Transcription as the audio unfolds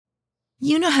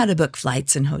You know how to book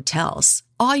flights and hotels.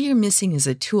 All you're missing is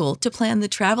a tool to plan the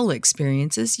travel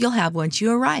experiences you'll have once you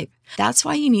arrive. That's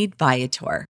why you need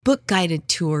Viator. Book guided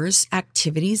tours,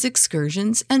 activities,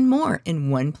 excursions, and more in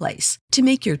one place to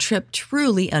make your trip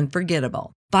truly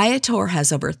unforgettable. Viator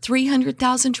has over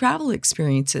 300,000 travel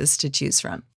experiences to choose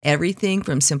from. Everything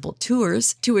from simple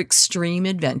tours to extreme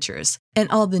adventures and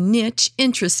all the niche,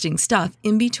 interesting stuff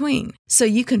in between. So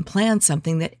you can plan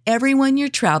something that everyone you're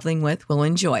traveling with will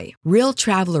enjoy. Real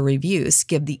traveler reviews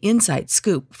give the inside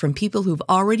scoop from people who've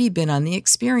already been on the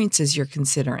experiences you're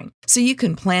considering. So you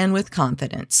can plan with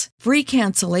confidence. Free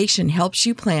cancellation helps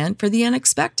you plan for the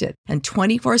unexpected. And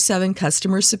 24/7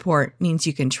 customer support means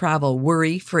you can travel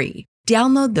worry-free.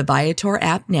 Download the Viator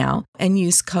app now and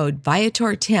use code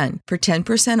Viator10 for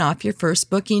 10% off your first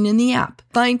booking in the app.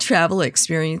 Find travel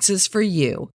experiences for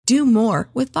you. Do more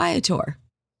with Viator.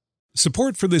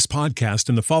 Support for this podcast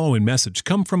and the following message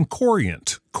come from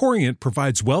Corient. Corient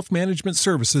provides wealth management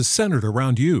services centered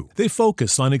around you. They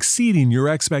focus on exceeding your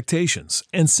expectations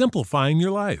and simplifying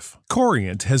your life.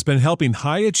 Corient has been helping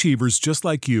high achievers just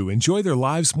like you enjoy their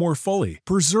lives more fully,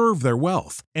 preserve their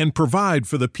wealth, and provide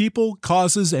for the people,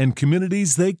 causes, and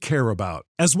communities they care about.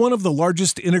 As one of the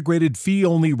largest integrated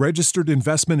fee-only registered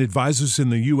investment advisors in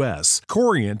the U.S.,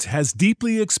 Corient has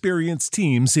deeply experienced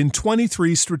teams in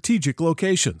 23 strategic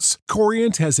locations.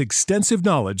 Corient has extensive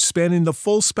knowledge spanning the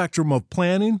full spectrum of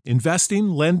planning, investing,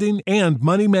 lending, and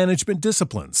money management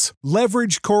disciplines.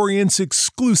 Leverage Corient's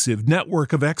exclusive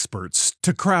network of experts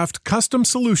to craft custom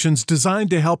solutions designed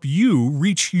to help you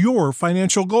reach your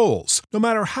financial goals, no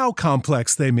matter how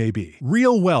complex they may be.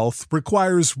 Real wealth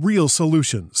requires real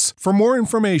solutions. For more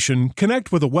information,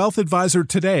 connect with a wealth advisor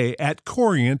today at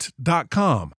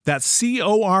Corient.com. That's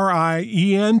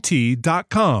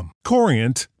Corient.com.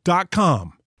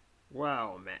 Corient.com.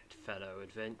 Well met, fellow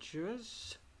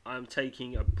adventurers. I'm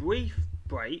taking a brief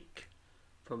break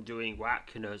from doing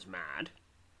Whack-A-Nuz Mad,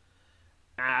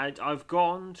 and I've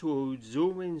gone to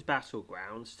Zulmin's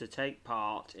Battlegrounds to take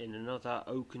part in another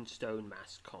Oakenstone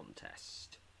Mask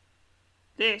contest.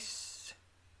 This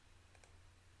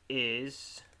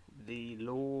is the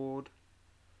Lord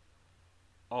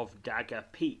of Dagger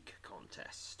Peak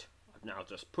contest. I've now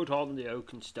just put on the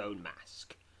Oakenstone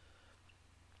Mask.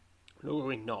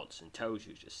 Loring nods and tells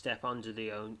you to step under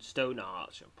the stone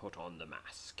arch and put on the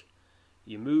mask.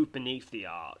 You move beneath the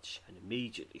arch and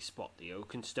immediately spot the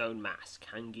Oakenstone mask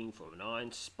hanging from an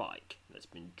iron spike that's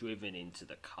been driven into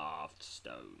the carved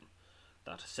stone.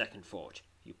 Without a second thought,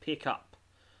 you pick up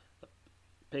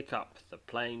the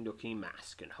plain-looking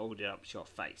mask and hold it up to your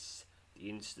face. The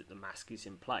instant the mask is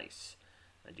in place,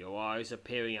 and your eyes are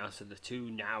peering out of the two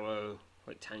narrow,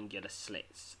 rectangular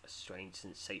slits, a strange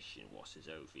sensation washes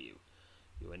over you.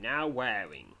 You are now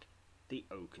wearing the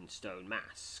Oakenstone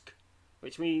mask,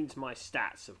 which means my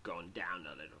stats have gone down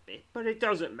a little bit, but it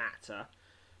doesn't matter,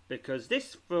 because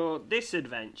for this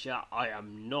adventure I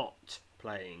am not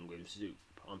playing with Zoop.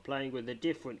 I'm playing with a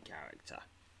different character,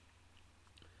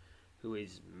 who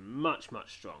is much,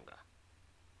 much stronger.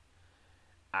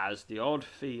 As the odd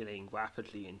feeling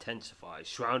rapidly intensifies,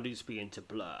 surroundings begin to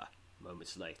blur.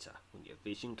 Moments later, when your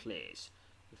vision clears,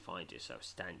 you find yourself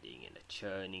standing in a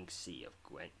churning sea of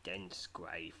dense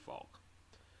grey fog.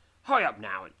 "Hurry up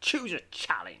now and choose a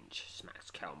challenge,"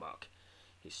 smacks Kelmark,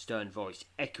 his stern voice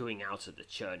echoing out of the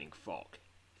churning fog.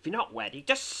 "If you're not ready,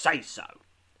 just say so."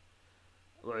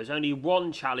 There is only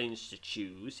one challenge to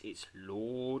choose. It's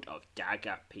Lord of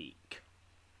Dagger Peak.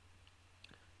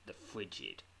 The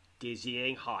frigid,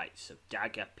 dizzying heights of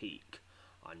Dagger Peak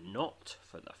are not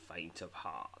for the faint of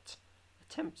heart.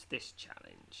 Attempt this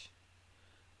challenge.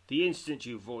 The instant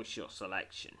you voice your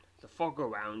selection, the fog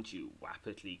around you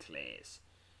rapidly clears.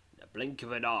 In a blink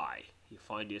of an eye, you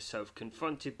find yourself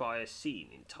confronted by a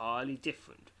scene entirely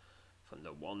different from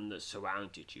the one that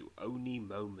surrounded you only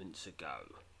moments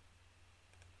ago.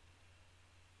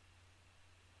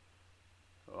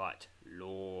 Right,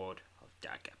 Lord of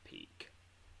Dagger Peak.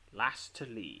 Last to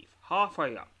leave,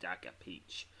 halfway up Dagger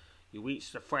Peak, you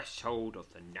reach the threshold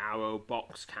of the narrow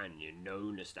box canyon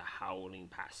known as the Howling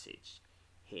Passage.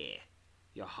 Here,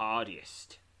 your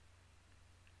hardiest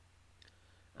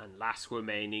and last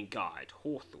remaining guide,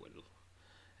 Hawthorne,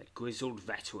 a grizzled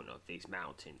veteran of these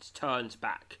mountains, turns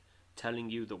back, telling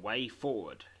you the way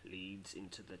forward leads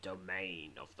into the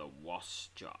domain of the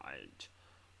wasp giant,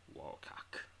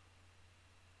 Warlock.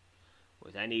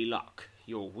 With any luck,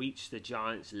 you'll reach the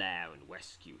giant's lair and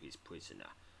rescue his prisoner,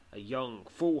 a young,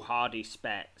 foolhardy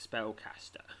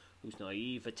spellcaster whose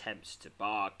naive attempts to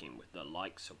bargain with the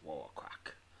likes of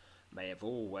Warlock may have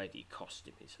already cost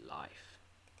him his life.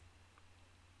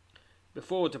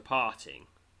 Before departing,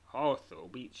 Arthur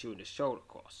beats you in the shoulder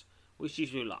cross,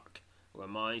 wishes you luck, and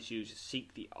reminds you to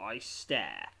seek the ice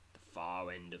stair at the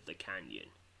far end of the canyon.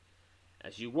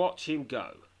 As you watch him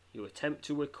go, you attempt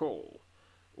to recall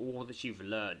all that you've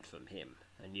learned from him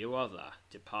and your other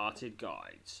departed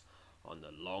guides on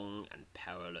the long and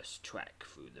perilous trek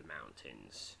through the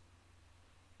mountains.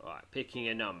 Alright, picking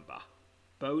a number.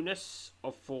 Bonus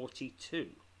of 42.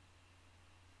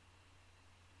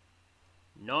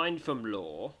 9 from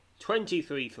lore,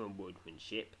 23 from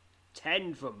woodmanship,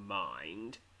 10 from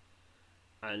mind,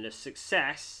 and the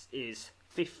success is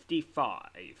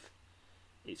 55.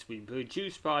 It's been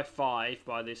produced by 5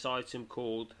 by this item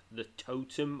called the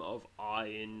Totem of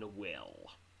Iron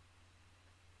Will,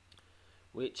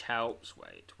 which helps.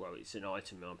 It's an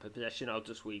item on possession. I'll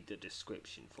just read the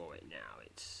description for it now.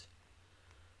 It's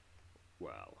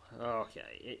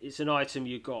an item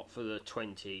you got for the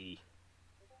 20.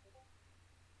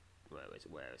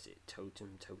 Where is it?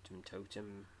 Totem.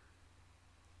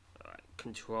 Alright,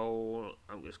 control.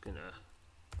 I'm just gonna.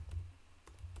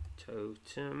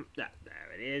 Totem.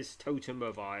 There it is. Totem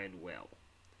of Iron Will.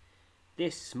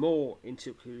 This small,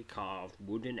 intricately carved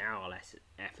wooden owl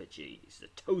effigy is the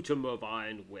Totem of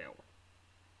Iron Will.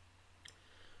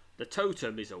 The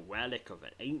totem is a relic of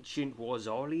an ancient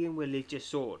Wazolian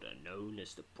religious order known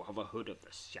as the Brotherhood of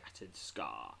the Shattered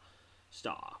Star,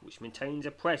 which maintains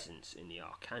a presence in the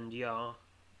Arcandia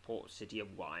port city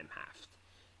of Weimhaft.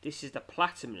 This is the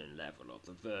platinum level of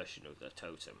the version of the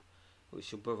totem,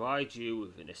 which will provide you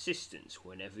with an assistance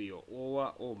whenever your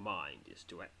aura or mind is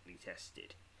directly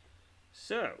tested.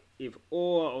 So, if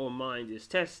aura or mind is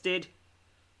tested,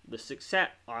 the success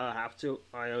I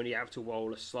only have to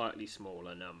roll a slightly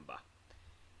smaller number.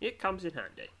 It comes in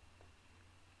handy.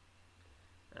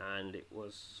 And it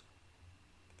was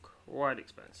quite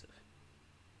expensive.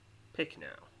 Pick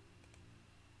now.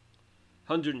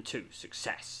 102,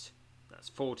 success. That's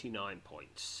 49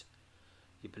 points.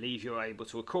 You believe you're able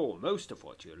to recall most of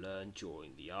what you learned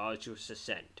during the arduous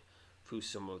ascent through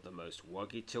some of the most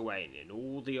rugged terrain in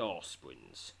all the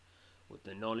Allsprings. With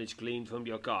the knowledge gleaned from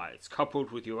your guides,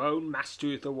 coupled with your own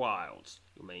mastery of the wilds,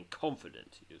 you remain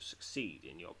confident you'll succeed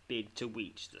in your bid to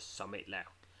reach the summit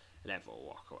level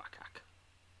of Wakarakak.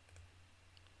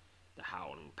 The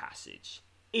Howling Passage.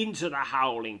 Into the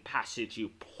Howling Passage you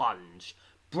plunge,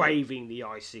 braving the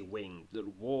icy wind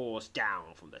that roars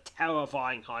down from the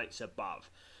terrifying heights above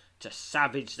to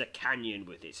savage the canyon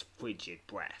with its frigid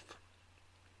breath.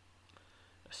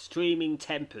 A streaming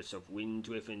tempest of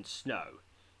wind-driven snow,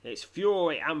 its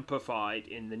fury amplified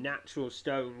in the natural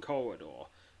stone corridor,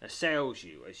 assails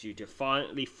you as you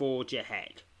defiantly forge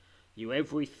ahead, your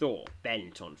every thought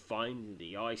bent on finding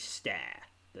the ice stair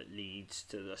that leads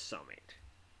to the summit.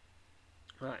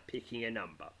 Right, picking a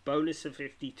number. Bonus of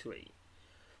 53.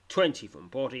 20 from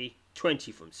body,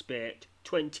 20 from spirit,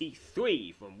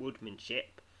 23 from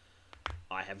woodmanship.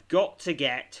 I have got to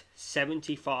get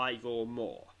 75 or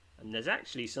more, and there's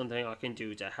actually something I can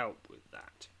do to help with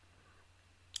that.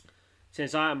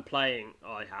 Since I am playing,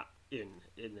 in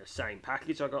the same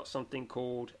package, I got something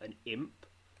called an imp,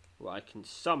 where I can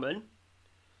summon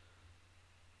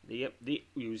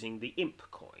using the imp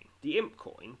coin. The imp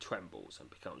coin trembles and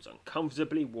becomes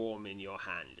uncomfortably warm in your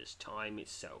hand as time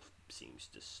itself seems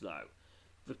to slow.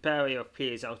 Viperia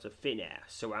appears out of thin air,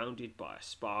 surrounded by a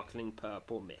sparkling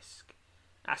purple mist.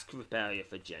 Ask Viperia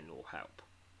for general help.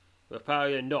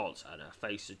 Viperia nods and her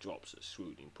face drops a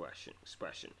shrewd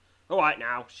expression. Alright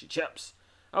now, she chirps.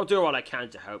 I'll do what I can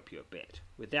to help you a bit.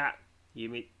 With that,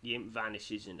 the imp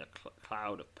vanishes in a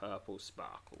cloud of purple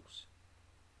sparkles.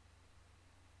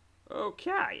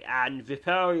 Okay, and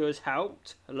Viperia has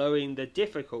helped, lowering the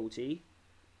difficulty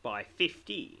by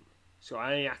 15. So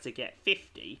I only have to get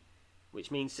 50,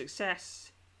 which means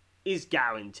success is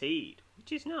guaranteed,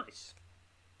 which is nice.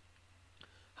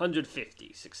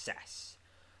 150, success.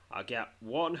 I get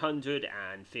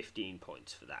 115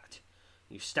 points for that.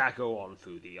 You stagger on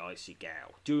through the icy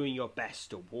gale, doing your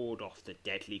best to ward off the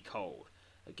deadly cold,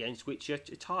 against which your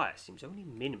attire seems only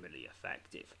minimally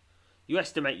effective. You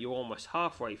estimate you're almost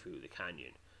halfway through the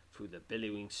canyon. Through the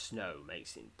billowing snow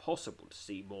makes it impossible to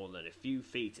see more than a few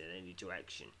feet in any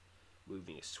direction,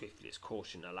 moving as swiftly as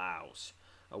caution allows.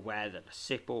 Aware that a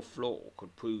slip or flaw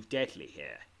could prove deadly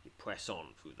here, you press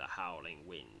on through the howling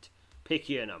wind. Pick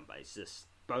your number. It's this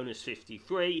bonus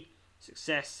 53,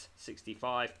 success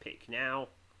 65, pick now.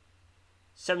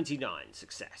 79,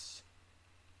 success.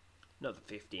 Another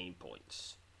 15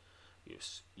 points.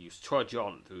 You trudge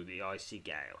on through the icy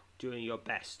gale, doing your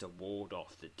best to ward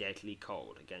off the deadly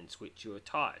cold against which your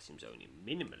attire seems only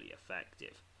minimally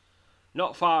effective.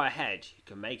 Not far ahead, you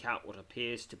can make out what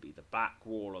appears to be the back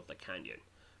wall of the canyon.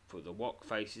 for the rock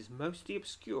face is mostly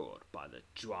obscured by the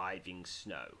driving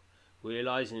snow.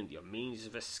 Realising that your means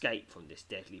of escape from this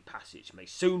deadly passage may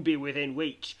soon be within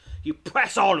reach, you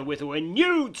press on with a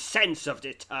renewed sense of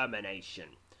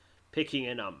determination. Picking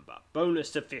a number.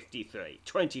 Bonus to 53.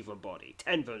 20 from body,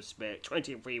 10 from spirit,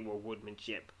 23 from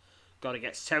woodmanship. Gotta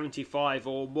get 75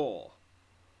 or more,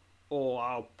 or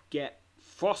I'll get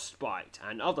frostbite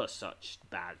and other such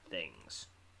bad things.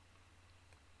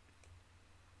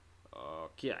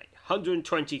 Okay,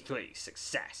 123,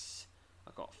 success.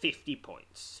 I got 50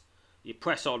 points. You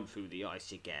press on through the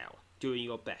icy gale, doing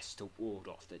your best to ward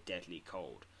off the deadly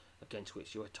cold, against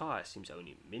which your attire seems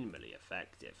only minimally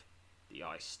effective. The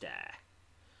ice stare.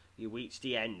 You reach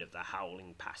the end of the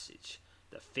howling passage.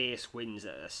 The fierce winds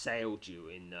that assailed you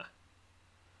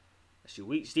As you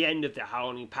reach the end of the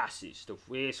howling passage, the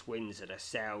fierce winds that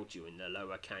assailed you in the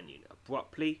lower canyon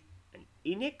abruptly and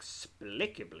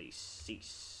inexplicably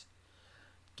cease.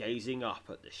 Gazing up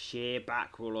at the sheer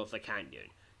back wall of the canyon,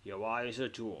 your eyes are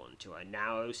drawn to a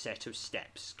narrow set of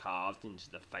steps carved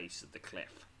into the face of the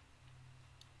cliff.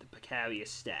 The precarious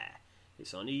stair,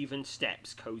 its uneven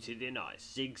steps coated in ice,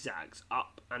 zigzags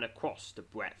up and across the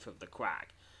breadth of the crag,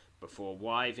 before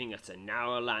arriving at a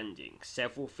narrow landing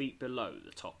several feet below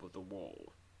the top of the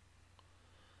wall.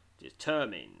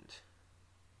 Determined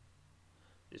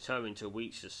to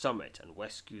reach the summit and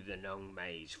rescue the young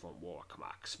mage from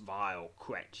Warkmak's vile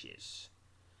clutches,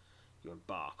 you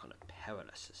embark on a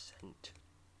perilous ascent.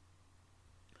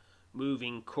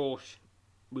 Moving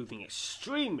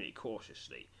extremely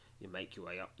cautiously, you make your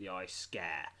way up the ice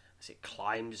scare as it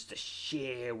climbs the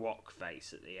sheer rock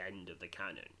face at the end of the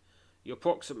canyon. You're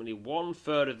approximately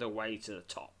 1/3 of the way to the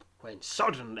top, when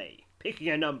suddenly, picking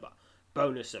a number,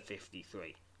 bonus of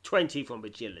 53, 20 from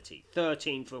agility,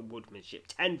 13 from woodmanship,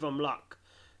 10 from luck,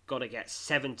 gotta get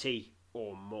 70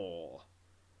 or more.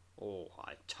 Oh,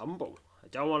 I tumble. I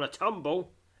don't want to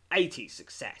tumble. 80,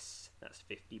 success. That's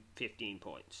 15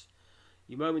 points.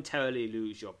 You momentarily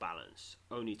lose your balance,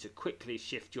 only to quickly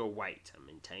shift your weight and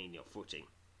maintain your footing.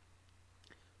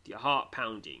 With your heart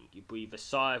pounding, you breathe a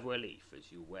sigh of relief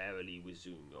as you warily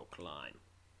resume your climb.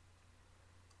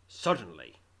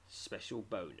 Suddenly, special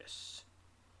bonus.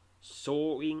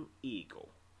 Soaring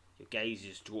eagle. Your gaze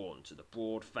is drawn to the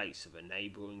broad face of a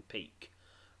neighbouring peak,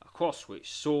 across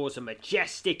which soars a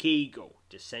majestic eagle,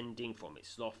 descending from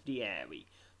its lofty eyrie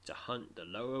to hunt the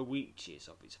lower reaches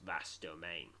of its vast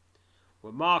domain.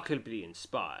 Remarkably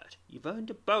inspired, you've earned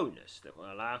a bonus that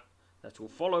will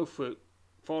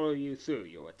follow you through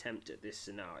your attempt at this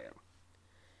scenario.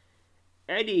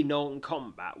 Any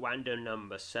non-combat random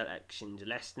number selections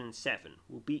less than 7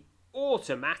 will be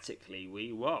automatically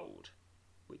re-rolled,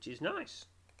 which is nice.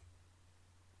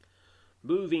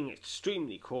 Moving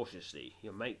extremely cautiously,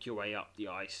 you make your way up the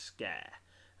ice scare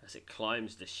as it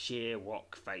climbs the sheer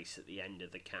rock face at the end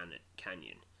of the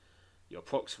canyon. You're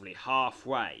approximately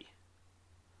halfway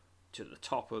to the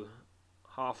top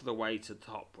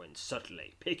when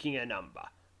suddenly, picking a number,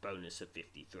 bonus of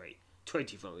 53,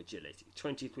 20 from agility,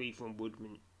 23 from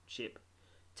woodmanship,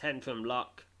 10 from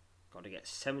luck, gotta get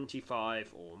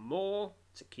 75 or more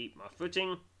to keep my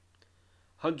footing,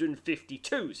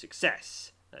 152,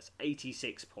 success, that's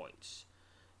 86 points.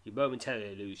 You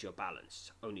momentarily lose your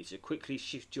balance, only to quickly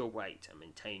shift your weight and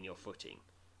maintain your footing.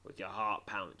 With your heart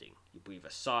pounding, you breathe a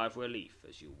sigh of relief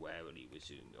as you warily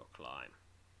resume your climb.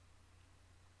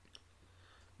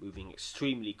 Moving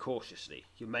extremely cautiously,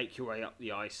 you make your way up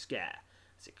the ice scare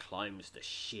as it climbs the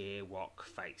sheer rock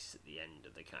face at the end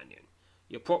of the canyon.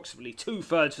 You're approximately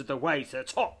 2/3 of the way to the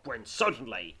top when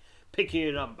suddenly, picking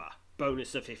a number,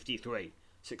 bonus of 53,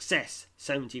 success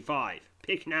 75,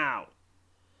 pick now,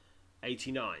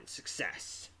 89,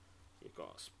 success. You've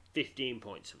got 15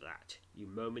 points of that. You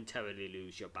momentarily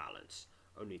lose your balance,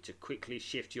 only to quickly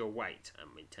shift your weight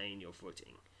and maintain your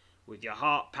footing. With your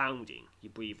heart pounding, you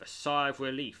breathe a sigh of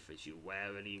relief as you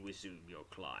warily resume your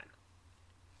climb.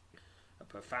 A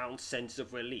profound sense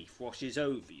of relief washes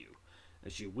over you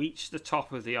as you reach the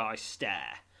top of the ice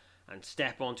stair and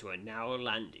step onto a narrow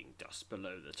landing just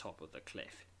below the top of the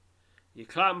cliff. You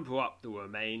clamber up the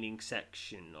remaining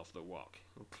section of the rock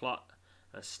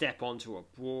and step onto a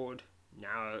broad,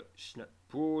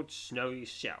 snowy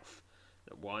shelf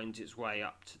that winds its way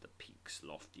up to the peak's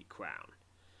lofty crown.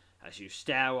 As you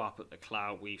stare up at the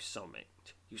cloud-wreathed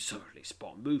summit, you suddenly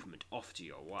spot movement off to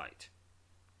your right.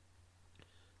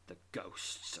 The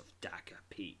ghosts of Dagger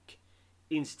Peak.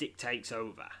 Instinct takes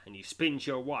over, and you spin to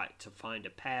your right to find a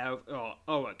pair of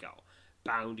Oragal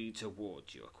bounding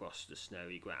towards you across the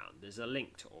snowy ground. There's a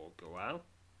link to Oragal.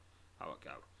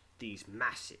 These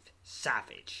massive,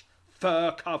 savage,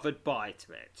 fur-covered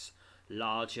bipeds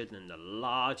larger than the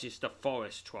largest of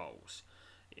forest trolls,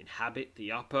 inhabit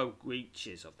the upper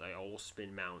reaches of the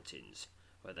Allspin Mountains,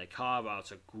 where they carve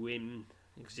out a grim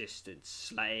existence,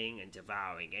 slaying and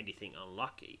devouring anything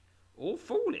unlucky or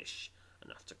foolish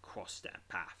enough to cross their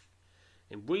path.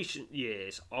 In recent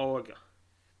years,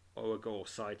 Oragor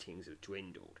sightings have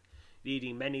dwindled,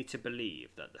 leading many to believe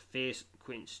that the fierce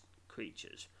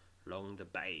creatures, long the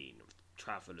bane of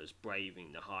travellers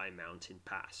braving the high mountain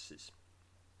passes,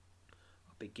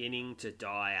 are beginning to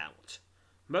die out.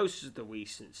 Most of the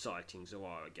recent sightings of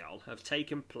Oragal have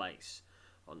taken place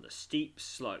on the steep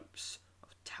slopes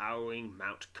of towering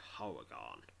Mount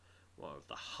Corrigan, one of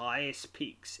the highest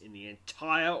peaks in the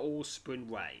entire Allspin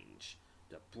Range.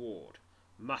 The broad,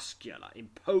 muscular,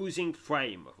 imposing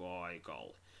frame of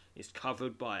Oragal is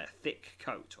covered by a thick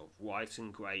coat of white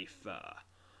and grey fur.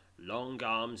 Long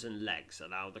arms and legs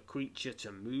allow the creature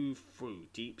to move through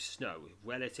deep snow with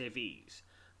relative ease.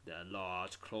 Their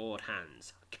large clawed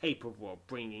hands are capable of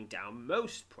bringing down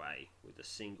most prey with a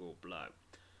single blow.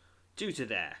 Due to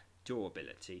their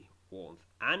durability, warmth,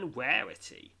 and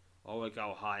rarity,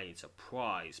 Oragal hides are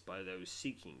prized by those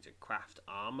seeking to craft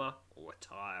armour or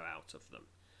attire out of them.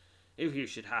 If you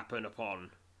should happen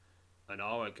upon an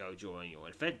Oragal during your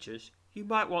adventures, you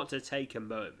might want to take a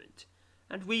moment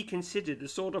and reconsider the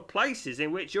sort of places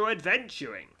in which you're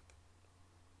adventuring.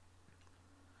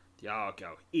 The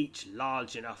Oragal, each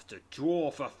large enough to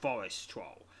dwarf a forest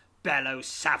troll, bellow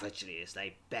savagely as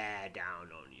they bear down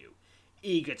on you,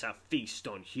 eager to feast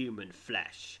on human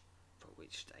flesh, for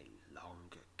which they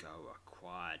long ago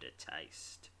acquired a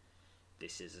taste.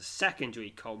 This is a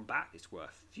secondary combat, it's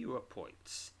worth fewer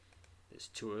points. There's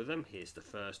two of them. Here's the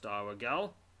first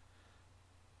Oragal.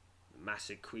 The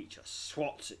massive creature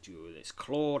swats at you with its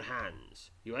clawed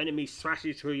hands. Your enemy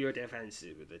smashes through your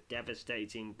defences with a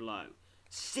devastating blow.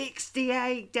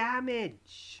 68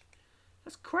 damage!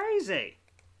 That's crazy!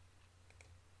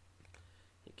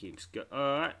 It keeps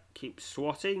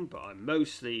swatting, but I'm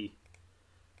mostly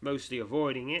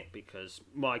avoiding it because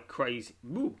my crazy...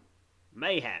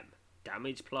 Mayhem!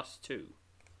 Damage +2.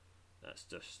 That's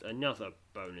just another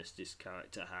bonus this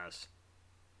character has.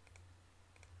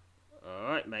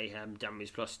 Alright, Mayhem,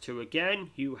 damage +2 again.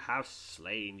 You have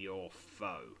slain your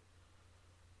foe.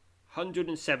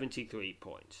 173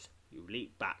 points. You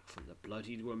leap back from the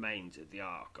bloodied remains of the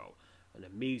Oragal and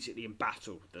immediately in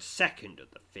battle with the second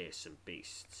of the fearsome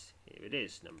beasts. Here it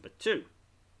is, number 2.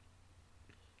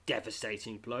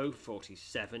 Devastating blow,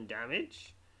 47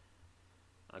 damage.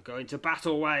 I go into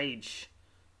battle rage.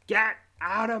 Get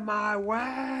out of my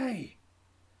way!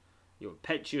 Your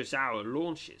impetuous arrow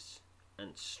launches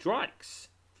and strikes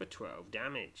for 12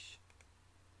 damage.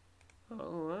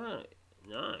 Alright,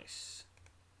 nice.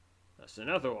 That's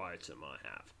another item I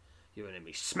have. Your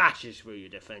enemy smashes through your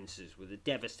defences with a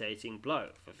devastating blow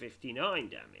for 59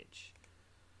 damage.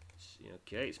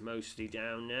 Okay, it's mostly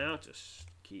down now. Just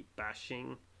keep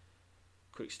bashing.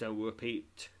 Quickstone will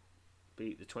repeat.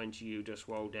 Beat the 20 you just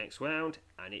rolled next round,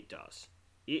 and it does.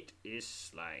 It is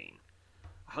slain.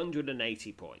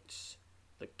 180 points.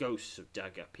 The ghosts of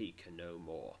Dagger Peak are no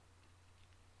more.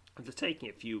 After taking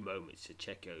a few moments to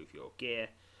check over your gear,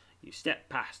 you step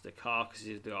past the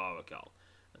carcasses of the Oragal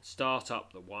and start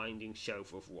up the winding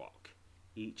shelf of rock,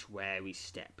 each wary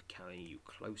step carrying you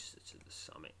closer to the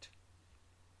summit.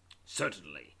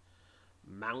 Suddenly,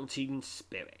 Mountain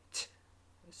Spirit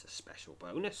is a special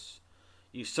bonus.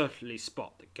 You suddenly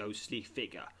spot the ghostly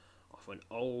figure of an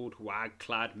old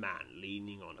rag-clad man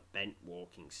leaning on a bent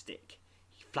walking stick.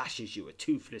 He flashes you a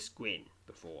toothless grin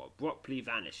before abruptly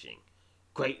vanishing.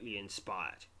 Greatly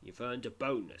inspired, you've earned a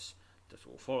bonus that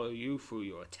will follow you through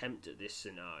your attempt at this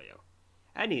scenario.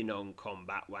 Any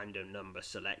non-combat random number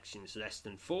selections less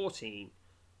than 14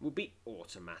 will be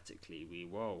automatically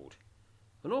re-rolled.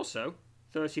 And also,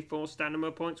 34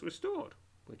 stamina points restored,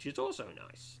 which is also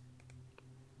nice.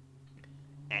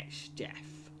 Etched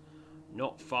Death.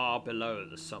 Not far below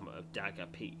the summit of Dagger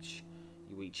Peak,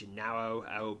 you reach a narrow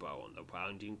elbow on the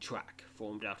winding track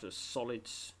formed out of the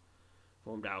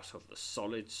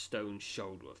solid stone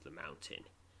shoulder of the mountain.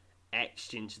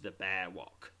 Etched into the bare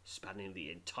rock, spanning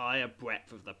the entire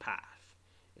breadth of the path,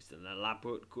 is an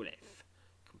elaborate glyph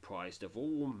comprised of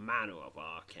all manner of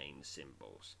arcane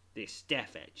symbols. This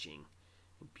death etching,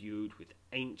 imbued with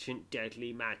ancient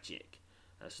deadly magic,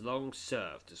 has long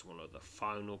served as one of the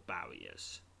final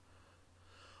barriers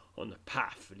on the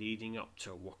path leading up to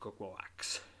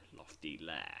Wakagorak's lofty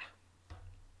lair.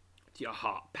 With your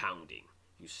heart pounding,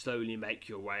 you slowly make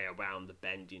your way around the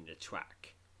bend in the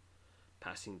track,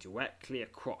 passing directly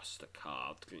across the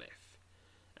carved glyph.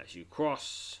 As you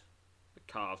cross the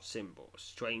carved symbol, a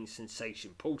strange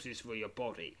sensation pulses through your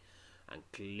body and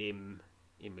glim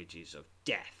images of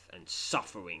death and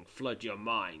suffering flood your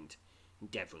mind,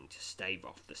 endeavouring to stave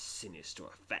off the sinister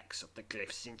effects of the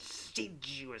glyph's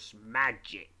insidious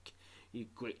magic. You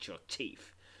grit your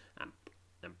teeth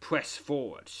and press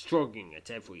forward, struggling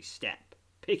at every step.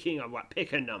 Pick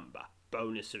a number.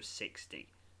 Bonus of 60.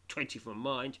 20 from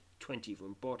mind, 20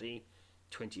 from body,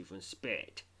 20 from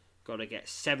spirit. Gotta get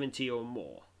 70 or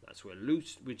more. That's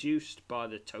reduced by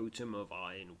the totem of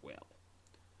iron will.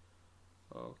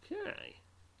 Okay.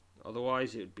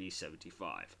 Otherwise it would be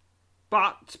 75.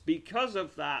 But because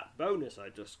of that bonus I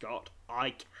just got,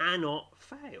 I cannot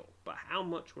fail. But how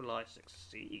much will I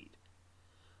succeed?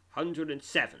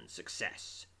 107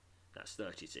 success. That's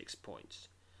 36 points.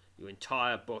 Your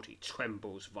entire body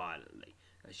trembles violently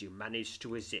as you manage to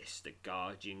resist the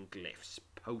guardian glyph's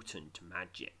potent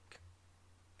magic.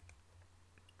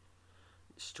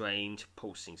 The strange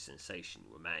pulsing sensation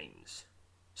remains.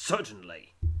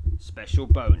 Suddenly, special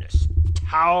bonus,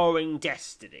 towering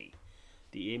destiny.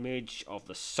 The image of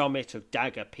the summit of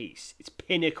Dagger Peak, its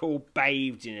pinnacle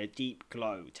bathed in a deep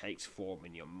glow, takes form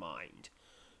in your mind.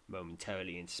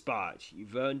 Momentarily inspired,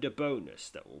 you've earned a bonus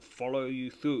that will follow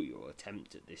you through your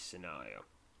attempt at this scenario.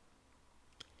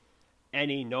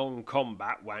 Any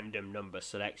non-combat random number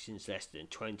selections less than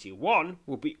 21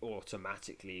 will be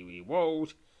automatically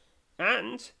re-rolled,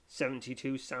 and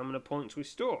 72 stamina points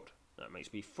restored. That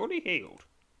makes me fully healed.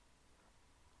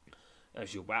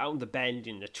 As you round the bend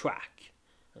in the track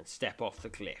and step off the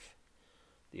cliff,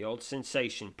 the odd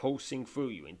sensation pulsing through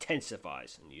you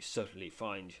intensifies, and you suddenly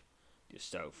find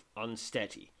yourself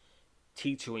unsteady,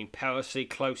 teetering perilously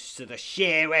close to the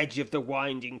sheer edge of the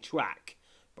winding track.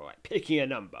 By picking a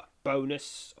number,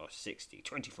 bonus of 60,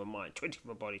 20 from mind, 20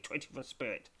 from body, 20 from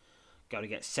spirit. Gotta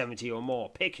get 70 or more.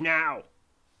 Pick now!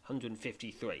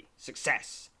 153.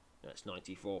 Success! That's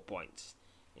 94 points.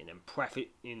 In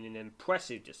an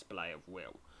impressive display of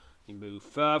will, you move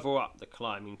further up the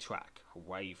climbing track,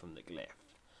 away from the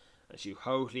glyph, as you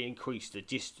wholly increase the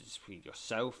distance between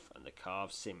yourself and the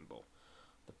carved symbol.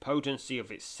 The potency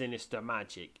of its sinister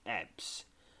magic ebbs,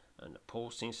 and the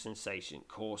pulsing sensation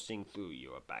coursing through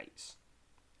you abates.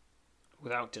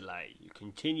 Without delay, you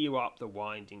continue up the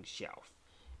winding shelf,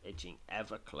 edging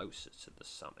ever closer to the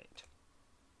summit.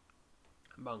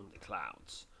 Among the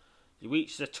clouds, you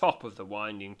reach the top of the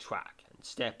winding track and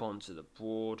step onto the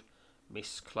broad,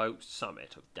 mist-cloaked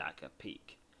summit of Dagger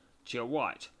Peak. To your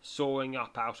right, soaring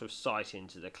up out of sight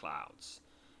into the clouds,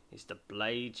 is the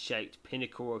blade-shaped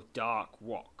pinnacle of dark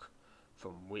rock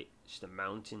from which the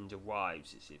mountain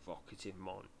derives its evocative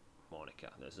moniker.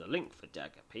 There's a link for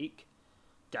Dagger Peak.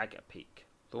 Dagger Peak,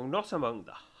 though not among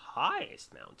the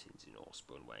highest mountains in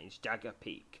Allspawn Range, Dagger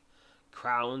Peak,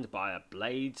 crowned by a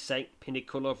blade-shaped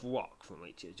pinnacle of rock from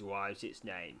which it derives its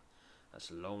name,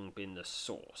 has long been the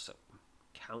source of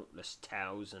countless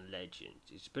tales and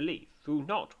legends. It's believed, though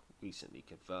not recently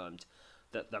confirmed,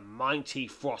 that the mighty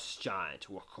frost giant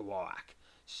Wakawarak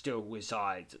still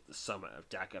resides at the summit of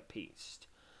Dagger Peak,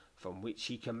 from which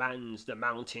he commands the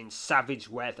mountain's savage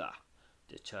weather,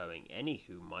 deterring any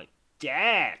who might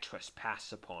dare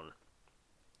trespass upon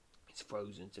its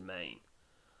frozen domain.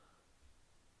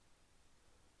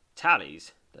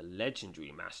 Tallies, the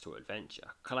legendary master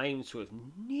adventurer, claims to have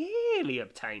nearly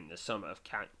obtained the summit of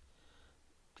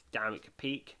Dagger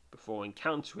Peak before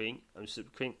encountering and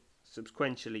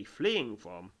subsequently fleeing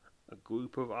from a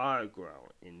group of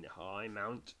Iroquois in the High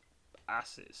Mountain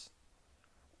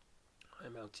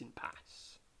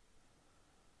Pass.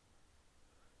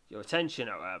 Your attention,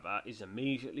 however, is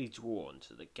immediately drawn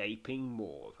to the gaping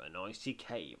maw of an icy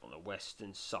cave on the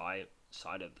western side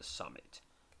of the summit,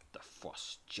 the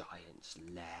Frost Giant's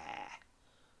lair.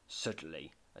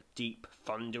 Suddenly, a deep,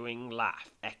 thundering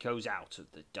laugh echoes out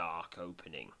of the dark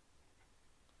opening.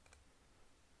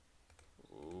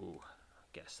 Ooh, I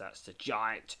guess that's the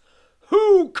giant.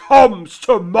 Who comes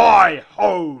to my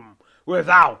home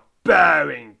without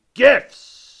bearing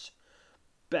gifts?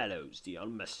 Bellows the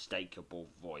unmistakable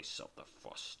voice of the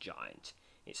Frost Giant,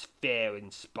 its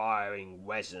fear-inspiring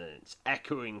resonance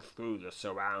echoing through the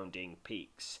surrounding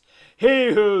peaks.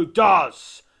 He who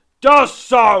does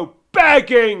so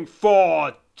begging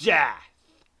for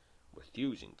death.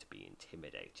 Refusing to be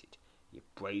intimidated, you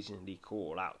brazenly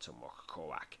call out to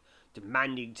Wakawarak,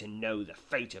 demanding to know the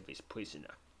fate of his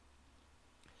prisoner.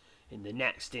 In the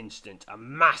next instant, a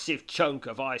massive chunk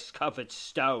of ice-covered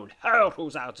stone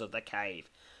hurtles out of the cave,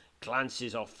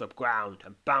 glances off the ground,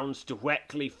 and bounds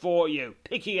directly for you,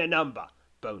 picking a number.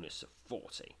 Bonus of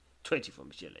 40. 20 from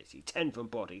agility, 10 from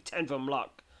body, 10 from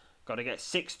luck. Gotta get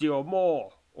 60 or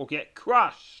more, or get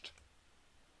crushed.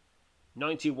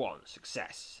 91,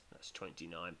 success. That's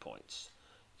 29 points.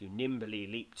 You nimbly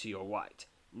leap to your right,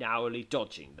 narrowly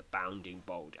dodging the bounding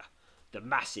boulder. The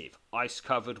massive,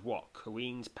 ice-covered rock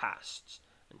careens past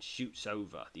and shoots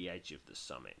over the edge of the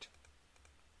summit.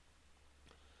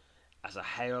 As a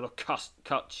hail of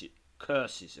curses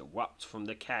erupts from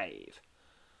the cave,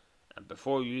 and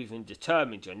before you even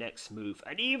determined your next move,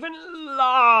 an even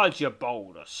larger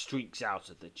boulder streaks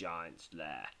out of the giant's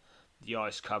lair. The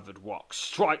ice-covered rock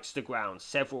strikes the ground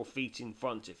several feet in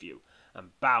front of you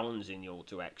and bounds in your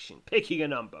direction. Picking a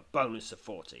number, bonus of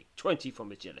 40, 20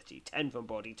 from agility, 10 from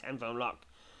body, 10 from luck.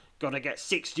 Gotta get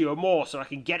 60 or more so I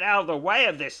can get out of the way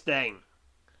of this thing.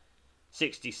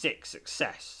 66,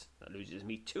 success. That loses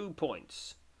me 2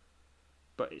 points.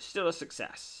 But it's still a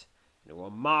success. In a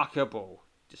remarkable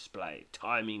display of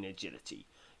timing and agility,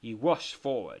 you rush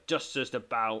forward just as the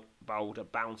boulder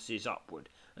bounces upward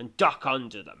and duck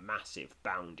under the massive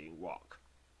bounding rock.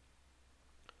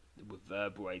 The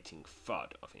reverberating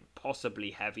thud of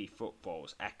impossibly heavy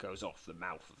footfalls echoes off the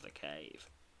mouth of the cave.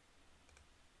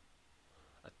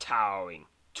 A towering,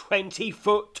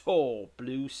 20-foot-tall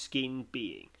blue-skinned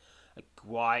being, a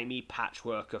grimy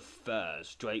patchwork of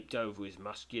furs draped over his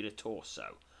muscular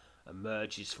torso,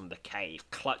 emerges from the cave,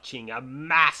 clutching a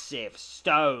massive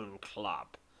stone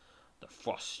club. The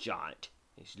frost giant,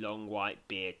 his long white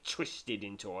beard twisted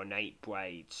into ornate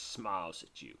braids, smiles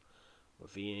at you,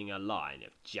 revealing a line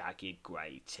of jagged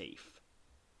grey teeth.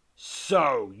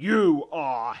 "So you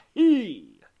are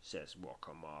he," says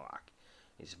Rockamorak,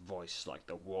 his voice like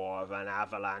the roar of an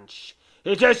avalanche.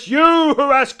 "It is you who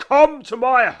has come to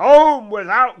my home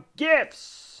without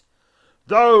gifts.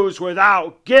 Those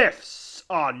without gifts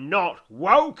are not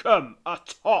welcome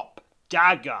atop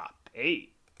Dagger Peak."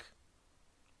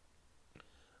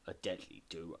 A deadly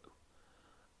duo.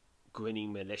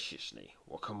 Grinning maliciously,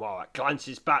 Rockamorak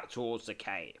glances back towards the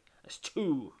cave as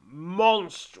 2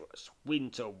 monstrous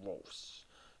winter wolves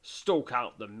stalk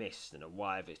out the mist and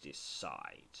arrive at his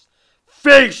sides.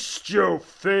 "Feast, you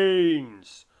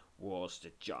fiends!" roars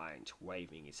the giant,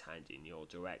 waving his hand in your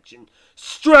direction.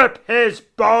 "Strip his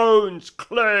bones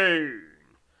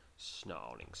clean!"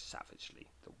 Snarling savagely,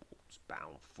 the wolves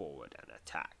bound forward and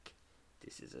attack.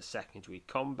 This is a secondary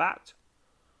combat.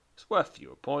 It's worth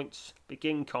fewer points.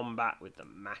 Begin combat with the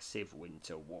massive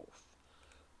winter wolf.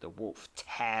 The wolf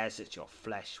tears at your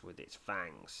flesh with its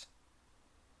fangs.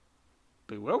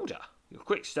 Bewilder. Your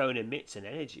quickstone emits an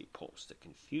energy pulse that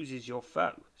confuses your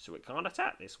foe, so it can't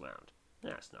attack this round.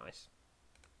 That's nice.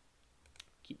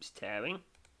 Keeps tearing.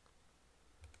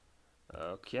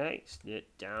 Okay,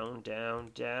 snip down,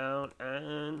 down,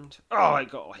 and... oh, it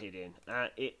got hit in.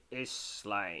 And it is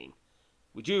slain.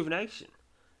 Rejuvenation.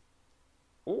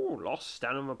 Oh, lost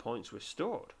stamina points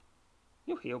restored.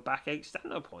 You heal back 8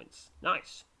 stamina points.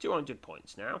 Nice. 200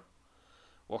 points now.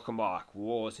 Rockamorak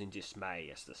roars in dismay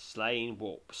as the slain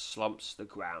wolf slumps the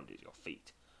ground at your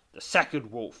feet. The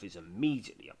second wolf is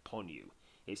immediately upon you,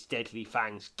 its deadly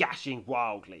fangs gashing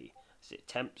wildly as it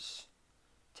attempts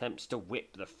to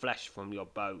whip the flesh from your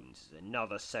bones.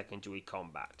 Another secondary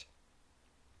combat.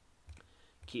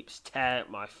 Keeps tearing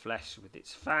at my flesh with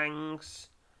its fangs.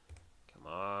 Come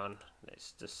on,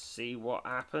 let's just see what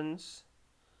happens.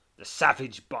 The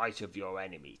savage bite of your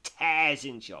enemy tears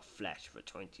into your flesh for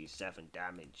 27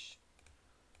 damage.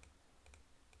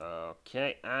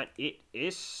 Okay, and it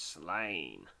is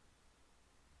slain.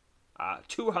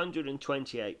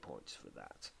 228 points for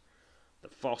that. The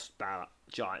frost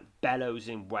giant bellows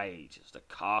in rage as the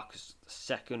carcass of the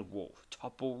second wolf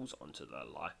topples onto the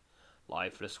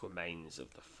lifeless remains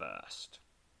of the first.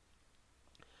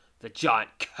 The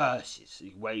giant curses.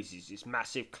 He raises his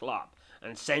massive club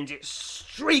and sends it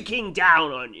streaking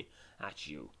down at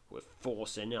you with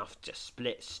force enough to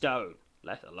split stone,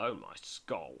 let alone my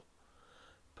skull.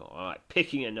 Alright,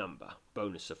 picking a number.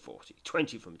 Bonus of 40.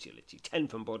 20 from agility, 10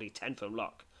 from body, 10 from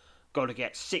luck. Gotta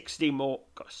get 60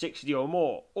 or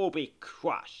more, or be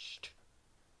crushed.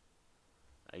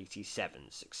 87,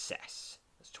 success.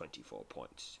 That's 24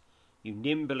 points. You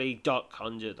nimbly duck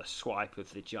under the swipe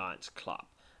of the giant's club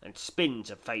and spin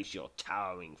to face your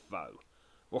towering foe.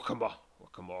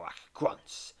 Rockamorak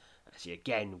grunts as he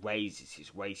again raises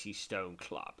his weighty stone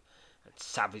club and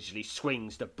savagely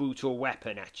swings the brutal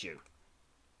weapon at you.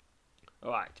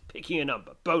 Alright, picking a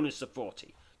number. Bonus of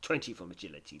 40. 20 from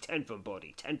agility, 10 from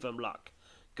body, 10 from luck.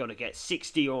 Gotta get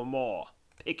 60 or more.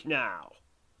 Pick now.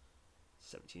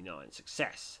 79,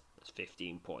 success. That's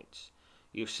 15 points.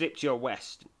 You've slipped your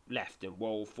left and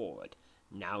roll forward,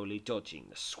 narrowly dodging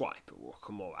the swipe of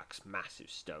Rockamorak's massive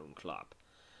stone club.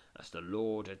 As the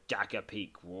Lord of Dagger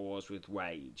Peak roars with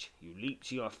rage, you leap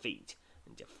to your feet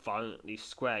and defiantly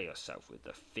square yourself with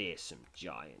the fearsome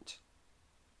giant.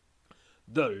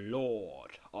 the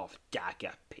Lord of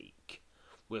Dagger Peak.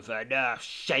 With an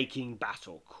earth-shaking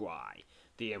battle cry,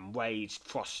 the enraged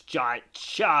frost giant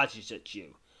charges at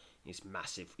you, his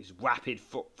rapid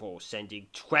footfall sending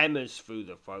tremors through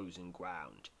the frozen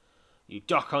ground. You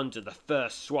duck under the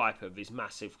first swipe of his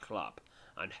massive club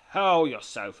and hurl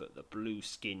yourself at the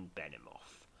blue-skinned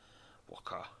Behemoth.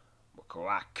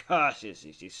 Wakarak curses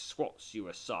as he swats you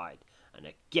aside and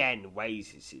again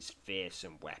raises his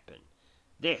fearsome weapon.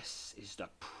 This is the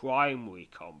primary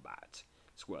combat.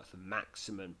 It's worth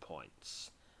maximum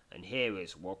points. And here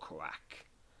is Wakarak.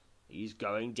 He's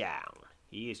going down.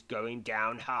 He is going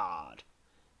down hard.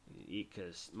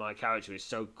 Because my character is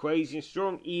so crazy and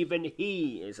strong, even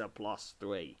he is a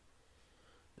 +3.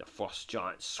 The frost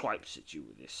giant swipes at you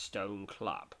with his stone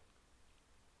club.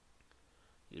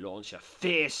 You launch a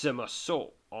fearsome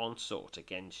onslaught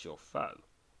against your foe.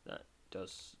 That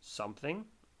does something.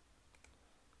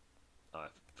 I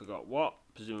forgot what.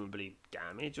 Presumably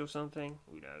damage or something.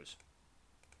 Who knows?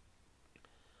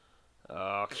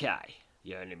 Okay.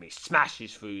 The enemy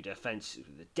smashes through defenses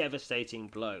with a devastating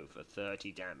blow for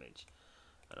 30 damage.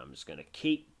 And I'm just going to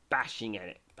keep bashing at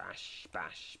it. Bash,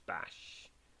 bash, bash.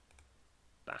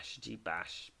 Bashity,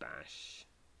 bash, bash.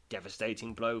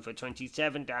 Devastating blow for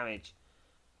 27 damage.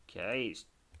 Okay, it's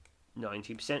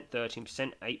 19%,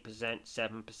 13%, 8%,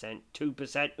 7%,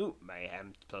 2%. Ooh,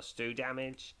 mayhem +2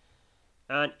 damage.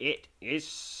 And it is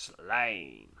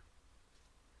slain.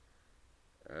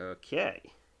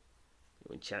 Okay.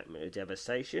 Your enchantment of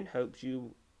devastation hopes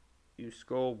you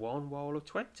score 1 roll of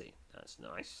 20. That's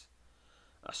nice.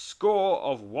 A score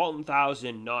of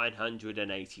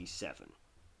 1,987.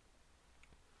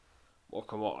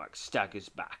 Wakarak staggers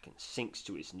back and sinks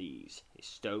to his knees. His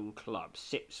stone club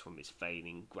slips from his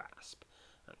failing grasp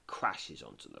and crashes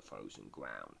onto the frozen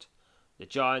ground. The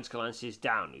giant glances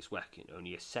down his weapon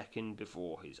only a second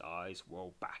before his eyes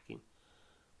roll back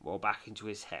into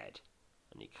his head,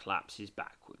 and he collapses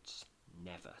backwards,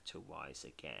 never to rise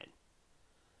again.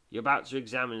 You're about to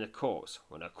examine the corpse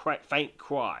when a faint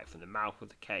cry from the mouth of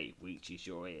the cave reaches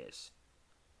your ears.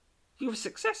 You have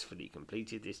successfully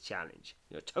completed this challenge.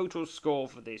 Your total score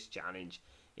for this challenge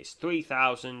is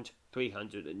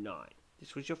 3,309.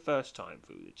 This was your first time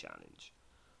through the challenge.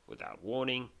 Without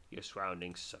warning, your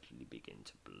surroundings suddenly begin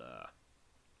to blur.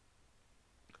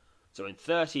 So in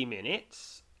 30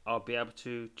 minutes, I'll be able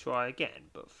to try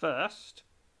again. But first,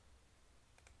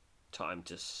 time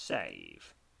to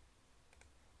save.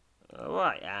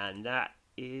 Alright, and that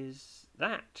is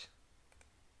that.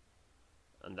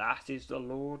 And that is the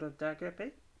Lord of Dagger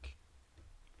Peak.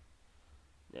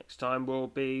 Next time we'll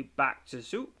be back to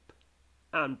Zoop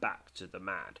and back to the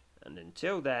Mad. And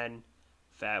until then,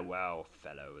 farewell,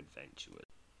 fellow adventurers.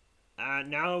 And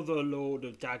now the Lord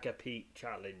of Dagger Peak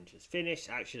challenge is finished.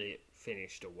 Actually, it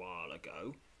finished a while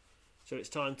ago. So it's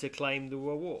time to claim the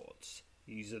rewards.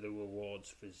 These are the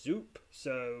rewards for Zoop.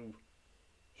 So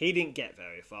he didn't get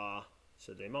very far,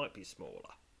 so they might be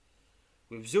smaller.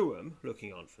 With Zuum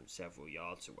looking on from several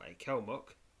yards away,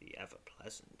 Kelmuk, the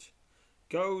ever-pleasant,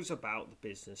 goes about the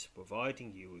business of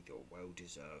providing you with your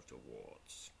well-deserved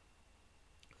awards.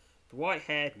 The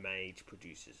white-haired mage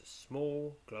produces a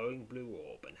small, glowing blue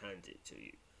orb and hands it to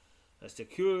you. As the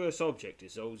curious object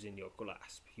dissolves in your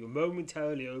grasp, you're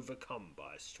momentarily overcome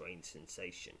by a strange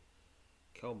sensation.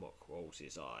 Kelmuk rolls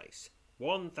his eyes.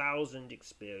 1,000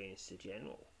 experience to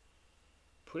general.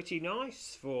 Pretty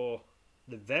nice for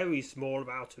the very small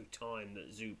amount of time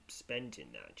that Zoop spent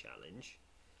in that challenge.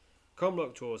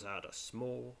 Kelmuk draws out a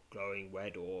small, glowing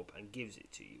red orb and gives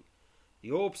it to you.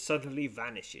 The orb suddenly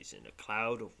vanishes in a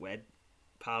cloud of red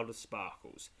powder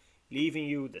sparkles, leaving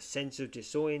you with a sense of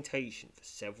disorientation for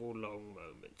several long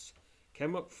moments.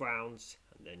 Kelmuk frowns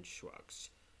and then shrugs.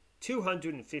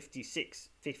 250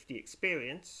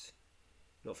 experience,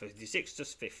 not 56,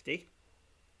 just 50,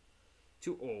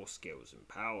 to all skills and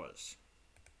powers.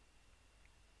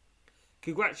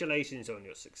 Congratulations on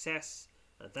your success,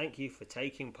 and thank you for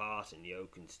taking part in the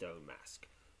Oakenstone Mask.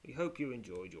 We hope you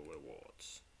enjoyed your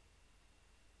rewards.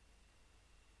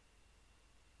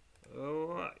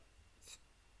 Alright.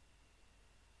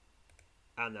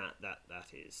 And that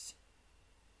is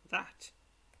that.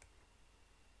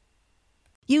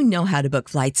 You know how to book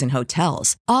flights and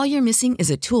hotels. All you're missing is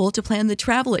a tool to plan the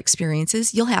travel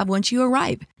experiences you'll have once you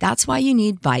arrive. That's why you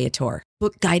need Viator.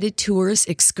 Book guided tours,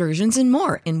 excursions, and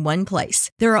more in one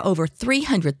place. There are over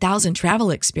 300,000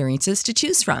 travel experiences to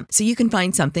choose from, so you can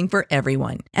find something for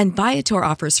everyone. And Viator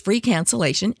offers free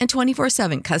cancellation and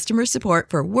 24/7 customer support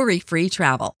for worry-free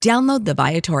travel. Download the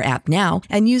Viator app now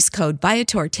and use code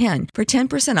Viator10 for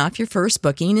 10% off your first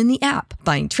booking in the app.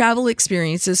 Find travel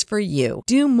experiences for you.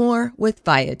 Do more with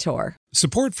Viator.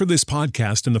 Support for this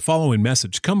podcast and the following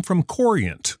message come from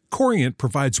Corient. Corient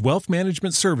provides wealth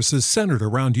management services centered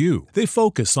around you. They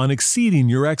focus on exceeding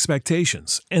your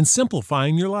expectations and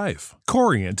simplifying your life.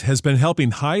 Corient has been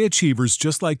helping high achievers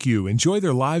just like you enjoy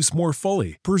their lives more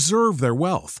fully, preserve their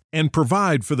wealth, and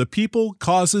provide for the people,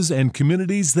 causes, and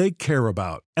communities they care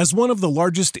about. As one of the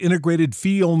largest integrated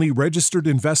fee-only registered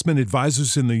investment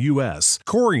advisors in the U.S.,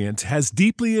 Corient has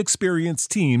deeply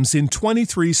experienced teams in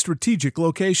 23 strategic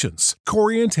locations.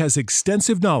 Corient has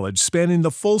extensive knowledge spanning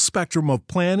the full spectrum of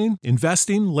planning,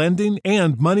 investing, lending,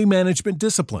 and money management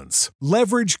disciplines.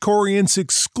 Leverage Corient's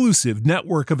exclusive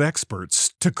network of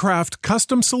experts to craft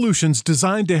custom solutions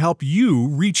designed to help you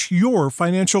reach your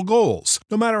financial goals,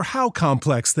 no matter how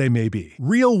complex they may be.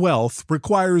 Real wealth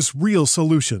requires real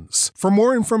solutions. For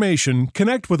more information,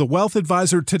 connect with a wealth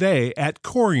advisor today at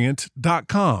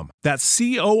Corient.com. That's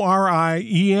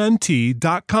Corient.com.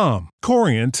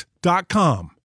 Corient.com.